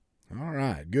All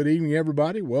right. Good evening,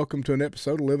 everybody. Welcome to an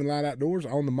episode of Living Light Outdoors.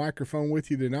 On the microphone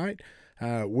with you tonight.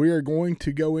 We are going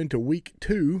to go into week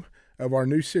 2 of our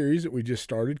new series that we just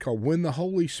started called When the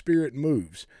Holy Spirit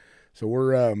Moves. So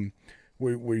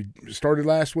we started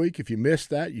last week. If you missed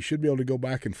that, you should be able to go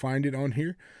back and find it on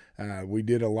here. We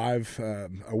did a live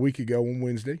a week ago on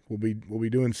Wednesday. We'll be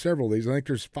doing several of these. I think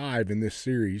there's 5 in this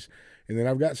series, and then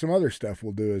I've got some other stuff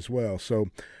we'll do as well. So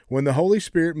When the Holy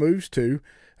Spirit Moves To,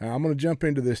 I'm going to jump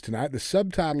into this tonight. The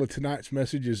subtitle of tonight's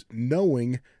message is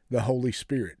Knowing the Holy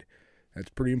Spirit. That's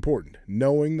pretty important.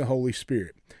 Knowing the Holy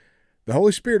Spirit. The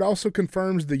Holy Spirit also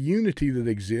confirms the unity that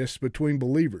exists between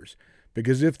believers,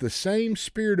 because if the same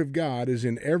Spirit of God is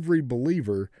in every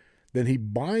believer, then he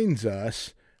binds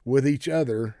us with each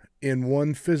other in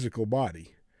one physical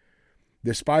body.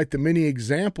 Despite the many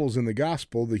examples in the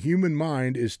gospel, the human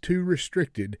mind is too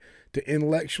restricted to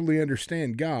intellectually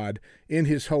understand God in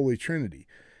his Holy Trinity.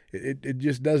 It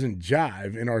just doesn't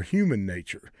jive in our human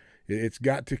nature. It's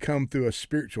got to come through a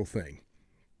spiritual thing.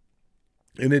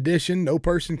 In addition, no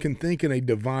person can think in a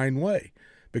divine way,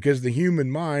 because the human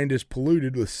mind is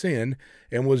polluted with sin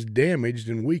and was damaged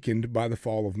and weakened by the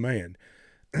fall of man.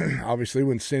 Obviously,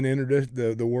 when sin entered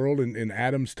the world in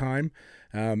Adam's time,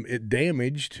 it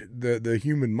damaged the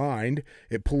human mind.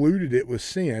 It polluted it with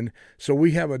sin. So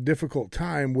we have a difficult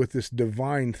time with this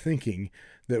divine thinking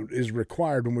that is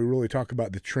required when we really talk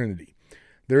about the Trinity.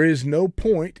 There is no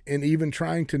point in even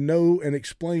trying to know and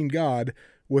explain God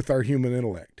with our human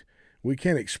intellect. We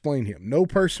can't explain him. No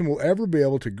person will ever be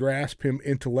able to grasp him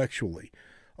intellectually.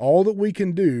 All that we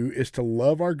can do is to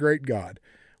love our great God,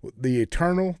 the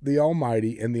eternal, the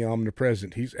almighty, and the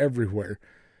omnipresent. He's everywhere.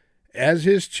 As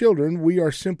his children, we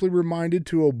are simply reminded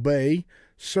to obey,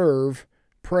 serve,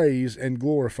 praise, and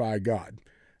glorify God.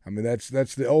 I mean, that's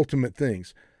the ultimate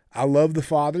things. I love the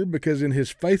Father because in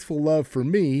his faithful love for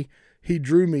me, he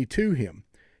drew me to him.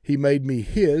 He made me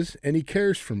his, and he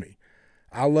cares for me.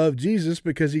 I love Jesus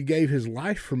because he gave his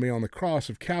life for me on the cross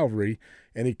of Calvary,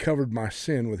 and he covered my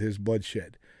sin with his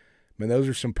bloodshed. Man, those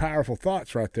are some powerful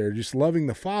thoughts right there. Just loving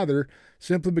the Father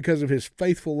simply because of his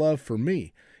faithful love for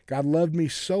me. God loved me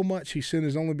so much, he sent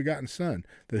his only begotten Son,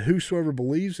 that whosoever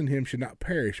believes in him should not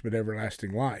perish but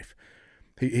everlasting life.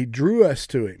 He drew us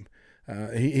to him.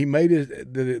 He made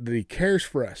it that he cares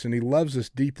for us and he loves us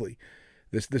deeply.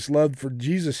 This love for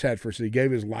Jesus had for us, he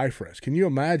gave his life for us. Can you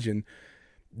imagine?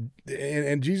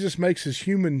 And Jesus makes his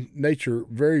human nature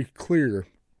very clear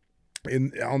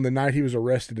on the night he was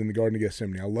arrested in the Garden of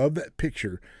Gethsemane. I love that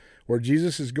picture where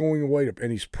Jesus is going away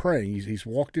and he's praying. He's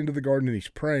walked into the garden and he's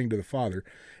praying to the Father,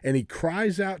 and he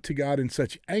cries out to God in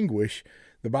such anguish.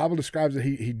 The Bible describes that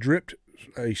he dripped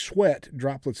a sweat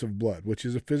droplets of blood, which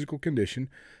is a physical condition.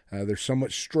 There's so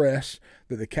much stress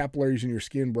that the capillaries in your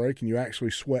skin break and you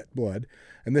actually sweat blood.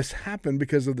 And this happened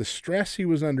because of the stress he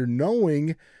was under,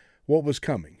 knowing what was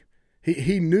coming.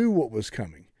 He knew what was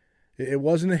coming. It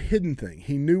wasn't a hidden thing.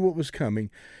 He knew what was coming.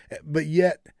 But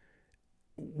yet,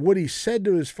 what he said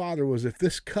to his Father was, if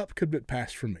this cup could but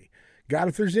pass from me. God,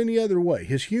 if there's any other way,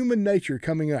 his human nature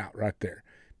coming out right there,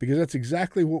 because that's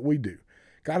exactly what we do.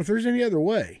 God, if there's any other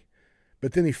way.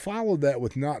 But then he followed that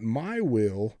with, not my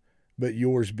will, but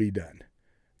yours be done.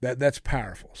 That's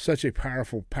powerful. Such a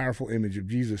powerful, powerful image of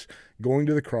Jesus going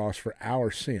to the cross for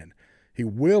our sin. He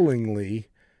willingly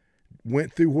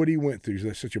went through what he went through.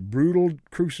 That's such a brutal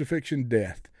crucifixion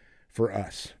death for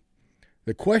us.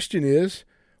 The question is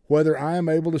whether I am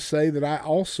able to say that I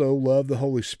also love the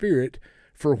Holy Spirit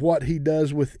for what he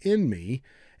does within me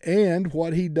and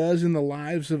what he does in the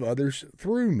lives of others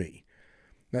through me.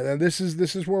 Now this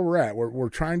is where we're at. We're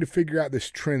trying to figure out this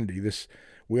Trinity.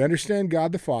 We understand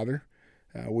God the Father.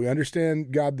 We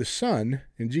understand God the Son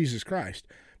in Jesus Christ.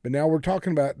 But now we're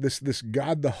talking about this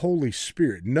God the Holy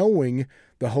Spirit, knowing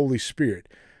the Holy Spirit,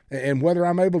 and whether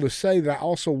I'm able to say that I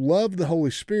also love the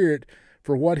Holy Spirit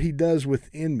for what he does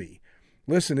within me.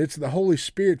 Listen, it's the Holy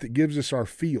Spirit that gives us our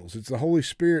feels. It's the Holy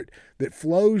Spirit that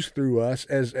flows through us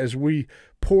as we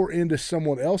pour into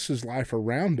someone else's life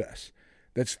around us.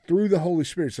 That's through the Holy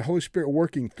Spirit. It's the Holy Spirit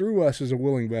working through us as a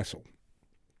willing vessel.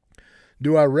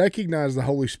 Do I recognize the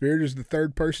Holy Spirit as the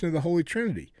third person of the Holy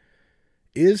Trinity?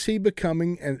 Is he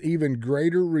becoming an even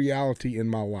greater reality in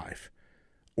my life?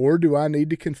 Or do I need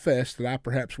to confess that I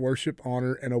perhaps worship,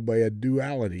 honor, and obey a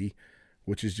duality,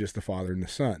 which is just the Father and the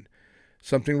Son?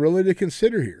 Something really to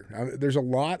consider here. There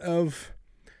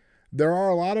are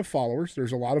a lot of followers,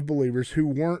 there's a lot of believers who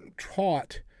weren't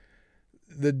taught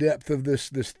the depth of this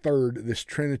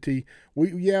Trinity.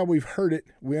 We've heard it,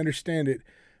 we understand it,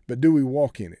 but do we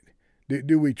walk in it?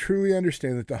 Do we truly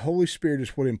understand that the Holy Spirit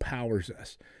is what empowers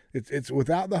us? It's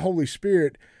without the Holy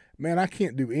Spirit, man, I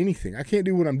can't do anything. I can't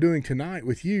do what I'm doing tonight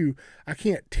with you. I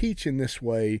can't teach in this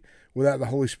way without the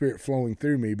Holy Spirit flowing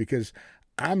through me, because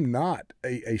I'm not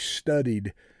a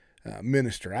studied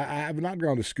minister. I have not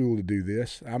gone to school to do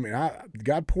this. I mean,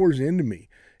 God pours into me,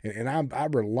 and I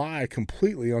rely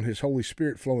completely on his Holy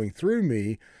Spirit flowing through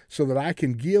me so that I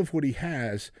can give what he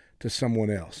has to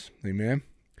someone else. Amen.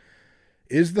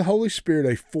 Is the Holy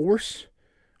Spirit a force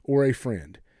or a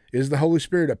friend? Is the Holy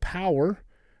Spirit a power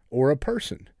or a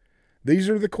person? These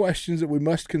are the questions that we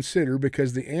must consider,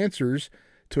 because the answers,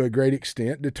 to a great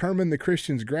extent, determine the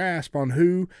Christian's grasp on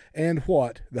who and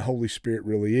what the Holy Spirit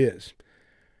really is.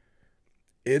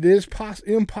 It is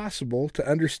impossible to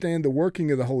understand the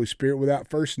working of the Holy Spirit without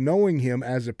first knowing him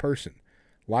as a person.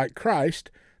 Like Christ,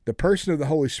 the person of the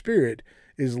Holy Spirit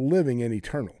is living and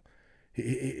eternal.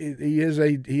 He is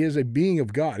a being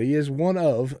of God. He is one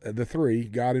of the three,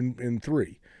 God in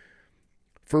three.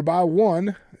 For by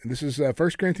one, this is 1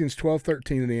 Corinthians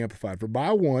 12:13 in the Amplified. For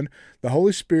by one, the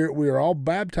Holy Spirit, we are all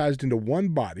baptized into one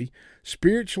body,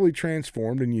 spiritually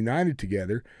transformed and united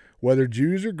together, whether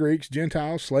Jews or Greeks,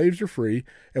 Gentiles, slaves or free,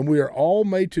 and we are all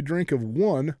made to drink of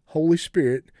one Holy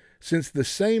Spirit, since the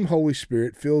same Holy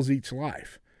Spirit fills each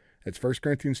life. That's 1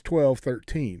 Corinthians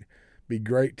 12:13. Be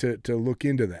great to look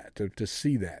into that, to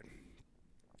see that.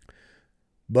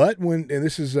 But when, and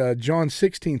this is John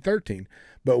 16:13,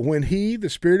 but when he, the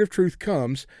Spirit of truth,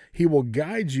 comes, he will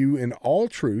guide you in all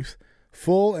truth,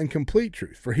 full and complete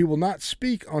truth. For he will not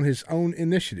speak on his own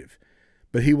initiative,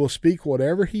 but he will speak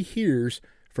whatever he hears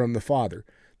from the Father,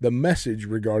 the message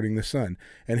regarding the Son,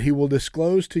 and he will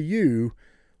disclose to you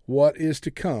what is to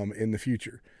come in the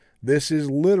future. This is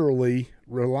literally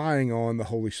relying on the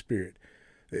Holy Spirit.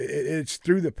 It's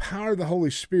through the power of the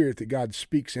Holy Spirit that God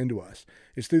speaks into us.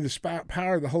 It's through the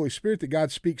power of the Holy Spirit that God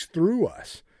speaks through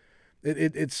us.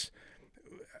 It's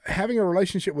having a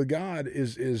relationship with God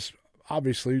is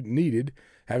obviously needed.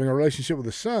 Having a relationship with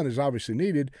the Son is obviously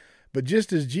needed. But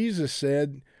just as Jesus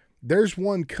said, there's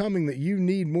one coming that you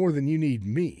need more than you need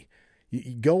me.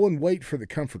 You go and wait for the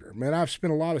Comforter. Man, I've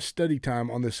spent a lot of study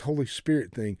time on this Holy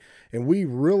Spirit thing, and we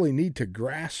really need to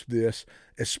grasp this,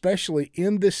 especially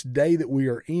in this day that we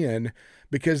are in,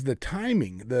 because the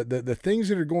timing, the things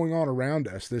that are going on around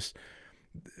us,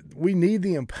 we need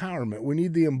the empowerment, we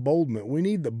need the emboldenment, we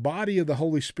need the body of the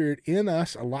Holy Spirit in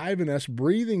us, alive in us,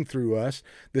 breathing through us,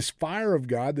 this fire of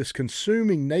God, this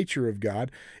consuming nature of God.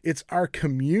 It's our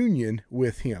communion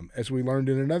with him, as we learned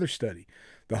in another study.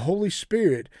 The Holy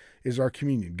Spirit is our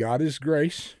communion. God is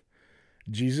grace.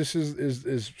 Jesus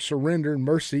is surrender and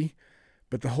mercy,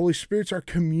 but the Holy Spirit's our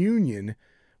communion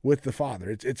with the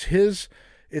Father.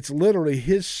 It's literally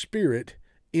his Spirit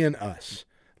in us,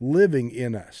 living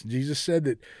in us. Jesus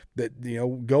said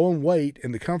that go and wait,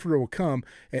 and the Comforter will come.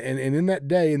 And in that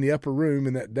day, in the upper room,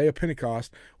 in that day of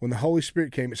Pentecost, when the Holy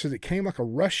Spirit came, it says it came like a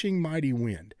rushing mighty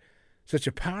wind. Such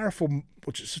a powerful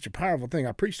thing.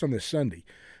 I preached on this Sunday.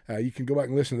 You can go back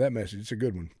and listen to that message. It's a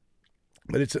good one.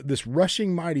 But this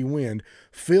rushing mighty wind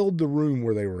filled the room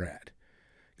where they were at.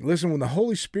 Listen, when the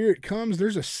Holy Spirit comes,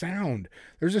 there's a sound.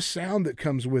 There's a sound that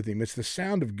comes with him. It's the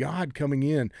sound of God coming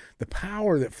in, the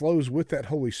power that flows with that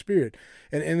Holy Spirit.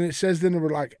 And it says then they were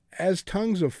like as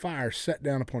tongues of fire set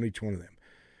down upon each one of them,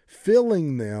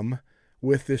 filling them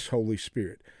with this Holy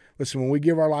Spirit. Listen, when we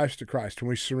give our lives to Christ, when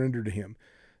we surrender to him,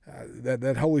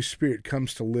 that Holy Spirit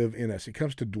comes to live in us. It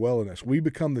comes to dwell in us. We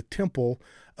become the temple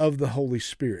of the Holy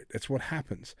Spirit. That's what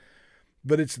happens.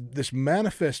 But it's this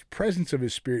manifest presence of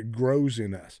his Spirit grows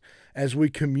in us as we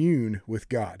commune with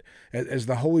God. As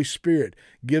the Holy Spirit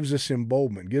gives us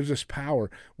emboldenment, gives us power,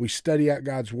 we study out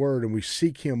God's word and we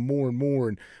seek him more and more,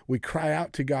 and we cry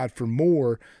out to God for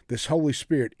more. This Holy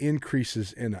Spirit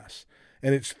increases in us.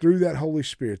 And it's through that Holy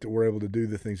Spirit that we're able to do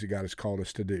the things that God has called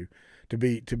us to do, to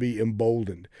be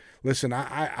emboldened. Listen,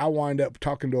 I wind up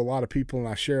talking to a lot of people, and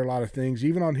I share a lot of things,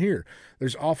 even on here.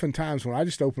 There's often times when I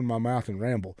just open my mouth and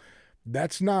ramble.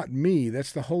 That's not me.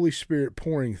 That's the Holy Spirit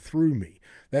pouring through me.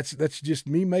 That's just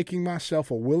me making myself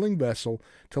a willing vessel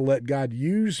to let God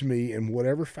use me in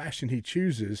whatever fashion he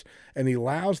chooses, and he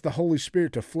allows the Holy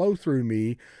Spirit to flow through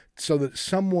me so that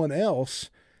someone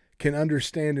else can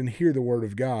understand and hear the word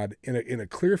of God in a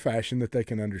clear fashion that they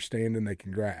can understand and they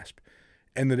can grasp,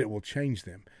 and that it will change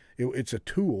them. It's a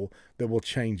tool that will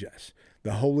change us.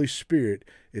 The Holy Spirit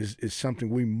is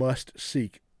something we must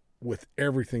seek with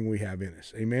everything we have in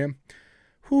us. Amen?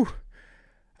 Whew.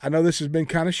 I know this has been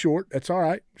kind of short. That's all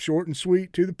right. Short and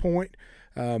sweet, to the point.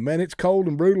 Man, it's cold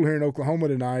and brutal here in Oklahoma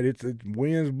tonight. The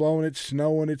wind's blowing, it's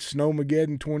snowing, it's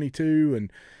Snowmageddon 22,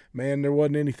 and man, there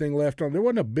wasn't anything left there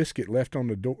wasn't a biscuit left on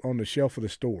the shelf of the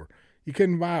store. You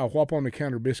couldn't buy a whop on the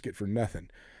counter biscuit for nothing.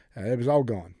 It was all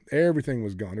gone. Everything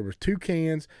was gone. There was 2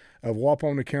 cans of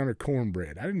Whop-on-the-counter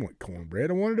cornbread. I didn't want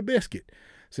cornbread. I wanted a biscuit.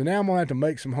 So now I'm going to have to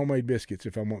make some homemade biscuits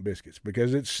if I want biscuits,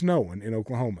 because it's snowing in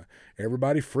Oklahoma.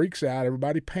 Everybody freaks out.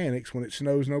 Everybody panics when it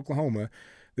snows in Oklahoma.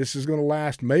 This is going to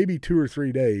last maybe 2 or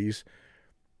 3 days.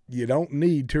 You don't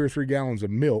need 2 or 3 gallons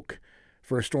of milk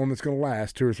for a storm that's going to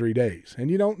last 2 or 3 days. And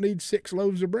you don't need 6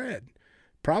 loaves of bread.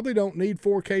 Probably don't need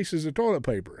 4 cases of toilet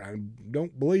paper. I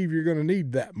don't believe you're going to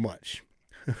need that much.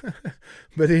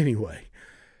 But anyway,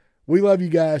 we love you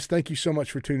guys. Thank you so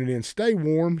much for tuning in. Stay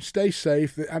warm. Stay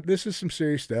safe. This is some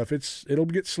serious stuff. It'll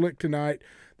get slick tonight.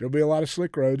 There'll be a lot of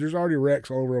slick roads. There's already wrecks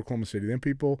all over Oklahoma City. Them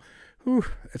people,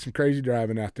 that's some crazy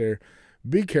driving out there.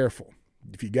 Be careful.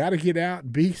 If you got to get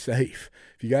out, be safe.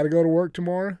 If you got to go to work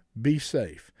tomorrow, be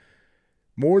safe.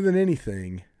 More than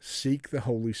anything, seek the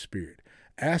Holy Spirit.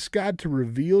 Ask God to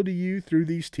reveal to you through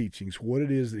these teachings what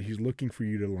it is that He's looking for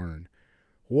you to learn.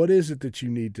 What is it that you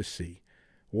need to see?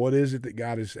 What is it that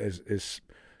God is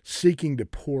seeking to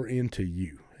pour into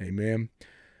you? Amen.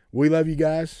 We love you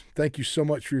guys. Thank you so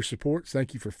much for your support.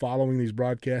 Thank you for following these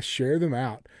broadcasts. Share them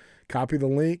out. Copy the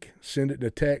link. Send it to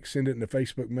text. Send it in a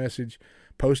Facebook message.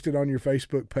 Post it on your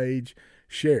Facebook page.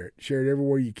 Share it. Share it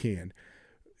everywhere you can.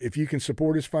 If you can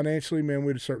support us financially, man,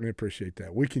 we'd certainly appreciate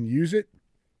that. We can use it.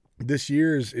 This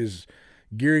year is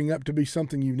gearing up to be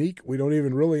something unique. We don't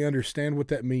even really understand what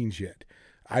that means yet.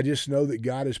 I just know that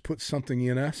God has put something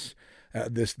in us,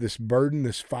 this burden,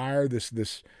 this fire,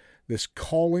 this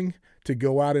calling to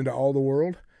go out into all the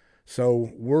world.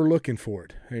 So we're looking for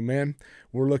it. Amen.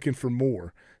 We're looking for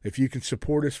more. If you can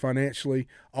support us financially,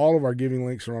 all of our giving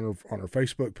links are on our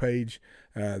Facebook page.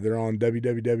 They're on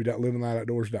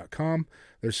www.livinglighteoutdoors.com.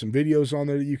 There's some videos on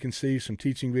there that you can see, some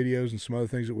teaching videos and some other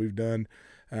things that we've done.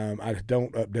 I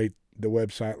don't update the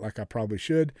website like I probably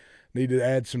should. Need to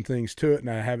add some things to it, and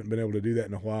I haven't been able to do that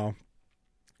in a while.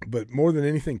 But more than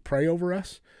anything, pray over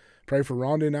us. Pray for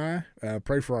Rhonda and I.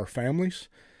 Pray for our families.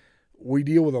 We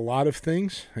deal with a lot of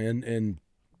things, and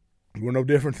we're no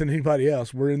different than anybody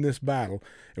else. We're in this battle,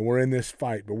 and we're in this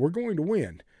fight, but we're going to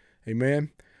win.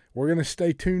 Amen. We're going to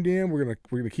stay tuned in. We're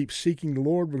going to keep seeking the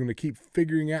Lord. We're going to keep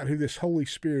figuring out who this Holy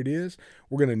Spirit is.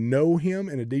 We're going to know Him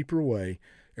in a deeper way,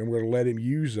 and we're going to let Him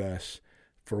use us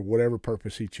for whatever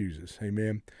purpose He chooses.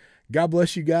 Amen. God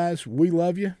bless you guys. We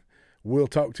love you. We'll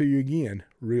talk to you again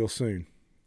real soon.